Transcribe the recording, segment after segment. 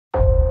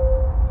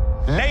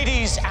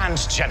Ladies and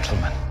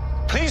gentlemen,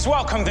 please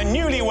welcome the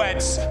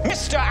newlyweds,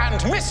 Mr. and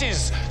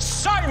Mrs.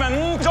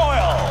 Simon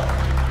Doyle.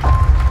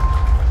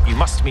 You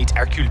must meet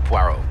Hercule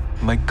Poirot.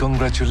 My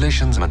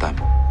congratulations, madame.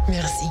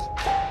 Merci.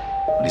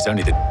 He's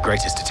only the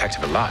greatest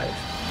detective alive.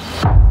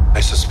 I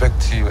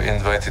suspect you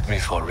invited me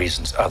for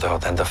reasons other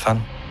than the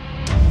fun.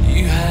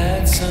 You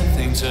had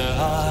something to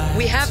hide.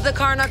 We have the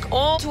Karnak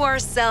all to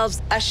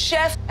ourselves, a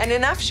chef and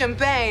enough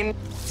champagne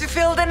to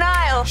fill the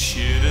Nile.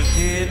 Should have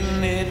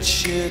hidden it,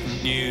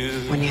 shouldn't you?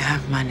 When you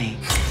have money,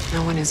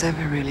 no one is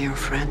ever really your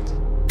friend.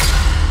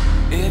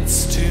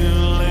 It's too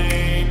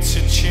late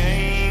to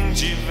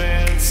change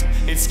events.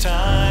 It's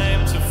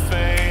time to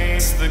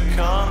face the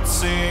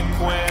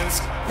consequence.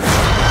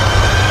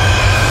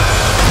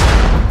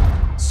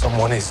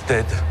 Someone is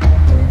dead.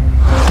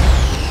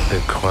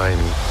 The crime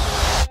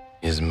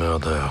is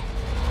murder.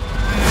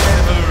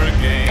 Never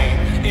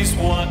again is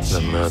what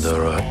The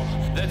murderer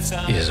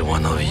is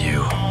one of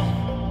you.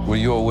 Were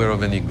you aware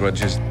of any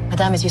grudges?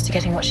 Madame is used to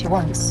getting what she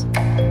wants.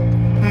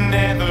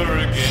 Never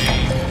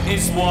again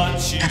is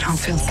what you I don't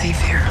feel safe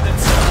here. the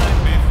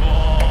time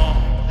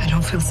before. I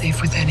don't feel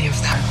safe with any of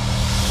them.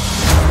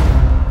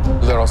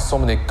 There are so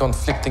many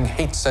conflicting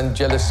hates and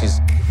jealousies.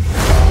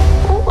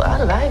 Oh,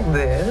 I like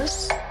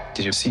this.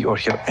 Did you see or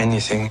hear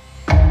anything?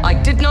 I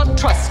did not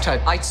trust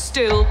her. I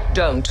still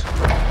don't.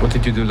 What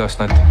did you do last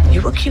night?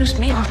 You accused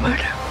me of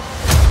murder.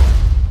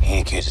 He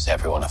accuses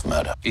everyone of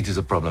murder. It is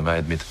a problem, I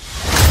admit.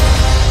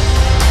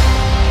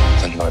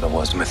 The murder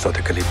was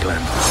methodically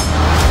planned.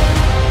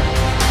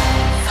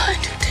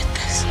 Find who did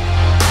this.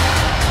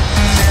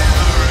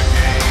 Never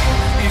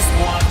again is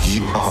what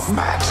You are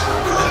mad.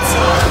 the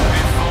time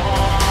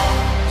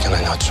before. Can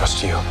I not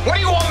trust you? What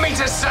do you want me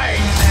to say?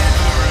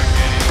 Never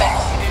again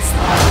is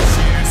what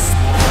you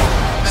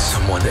swore.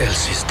 Someone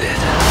else is dead.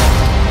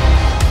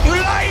 You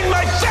lie in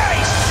my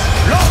face!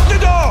 Lock the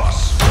doors!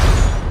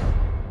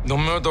 The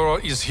murderer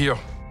is here.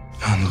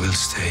 And will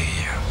stay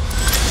here.